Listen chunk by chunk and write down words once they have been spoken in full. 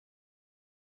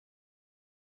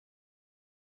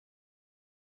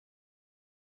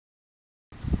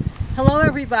Hello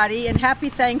everybody and happy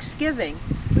Thanksgiving.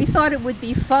 We thought it would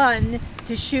be fun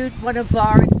to shoot one of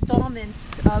our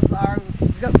installments of our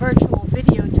virtual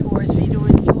video tours for you to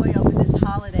enjoy over this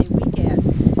holiday weekend.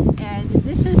 And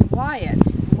this is Wiatt.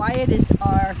 Wiatt is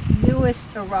our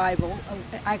newest arrival,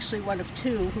 actually one of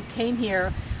two, who came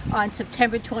here on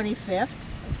September 25th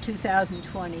of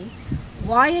 2020.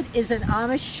 Wiatt is an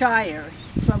Amish Shire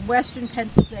from western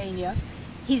Pennsylvania.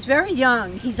 He's very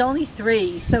young, he's only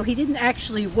 3, so he didn't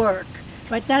actually work,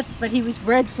 but he was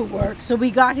bred for work, so we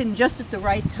got him just at the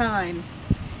right time.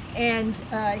 And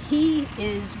he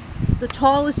is the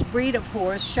tallest breed of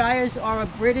horse. Shires are a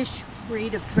British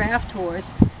breed of draft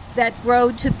horse that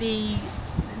grow to be,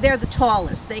 they're the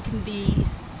tallest. They can be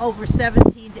over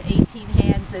 17 to 18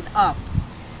 hands and up.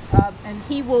 And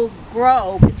he will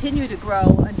continue to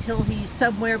grow until he's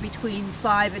somewhere between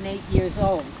 5 and 8 years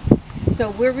old. So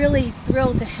we're really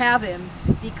thrilled to have him,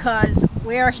 because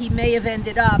where he may have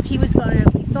ended up, we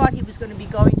thought he was going to be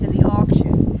going to the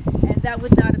auction, and that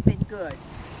would not have been good.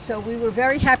 So we were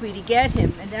very happy to get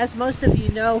him, and as most of you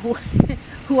know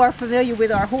who are familiar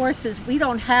with our horses, we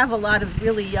don't have a lot of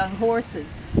really young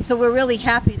horses. So we're really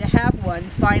happy to have one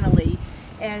finally,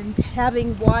 and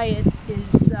having Wiatt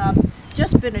is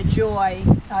just been a joy.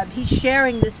 He's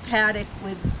sharing this paddock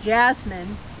with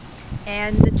Jasmine,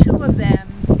 and the two of them,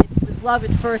 love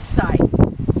at first sight.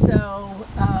 So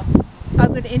I'm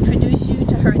going to introduce you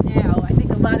to her now. I think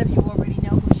a lot of you already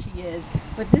know who she is,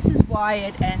 but this is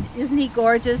Wiatt, and isn't he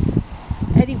gorgeous?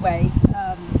 Anyway,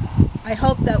 I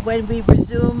hope that when we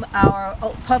resume our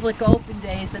public open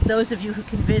days, that those of you who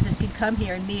can visit can come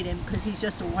here and meet him, because he's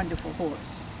just a wonderful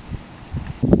horse.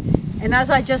 And as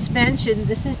I just mentioned,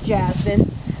 this is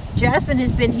Jasmine. Jasmine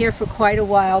has been here for quite a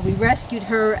while. We rescued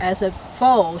her as a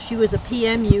foal. She was a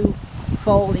PMU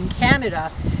foal in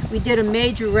Canada. We did a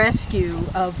major rescue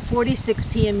of 46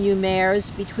 PMU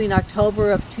mares between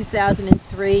October of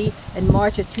 2003 and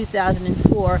March of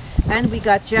 2004, and we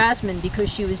got Jasmine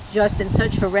because she was just in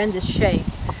such horrendous shape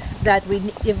that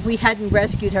if we hadn't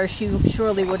rescued her, she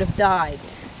surely would have died.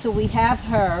 So we have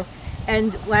her,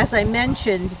 and as I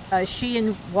mentioned, she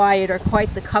and Wiatt are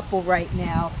quite the couple right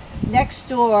now. Next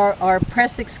door are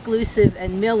Press Exclusive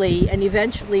and Millie, and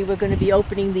eventually we're going to be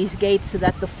opening these gates so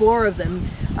that the 4 of them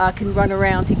can run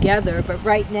around together. But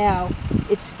right now,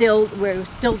 we're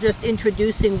still just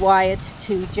introducing Wiatt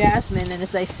to Jasmine, and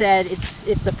as I said,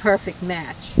 it's a perfect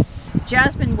match.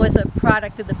 Jasmine was a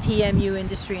product of the PMU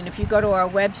industry, and if you go to our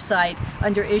website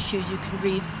under issues, you can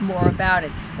read more about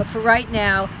it. But for right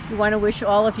now, we want to wish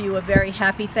all of you a very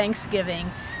happy Thanksgiving,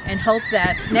 and hope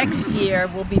that next year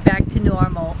we'll be back to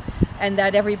normal and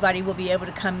that everybody will be able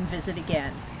to come and visit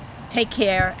again. Take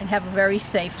care and have a very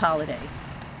safe holiday.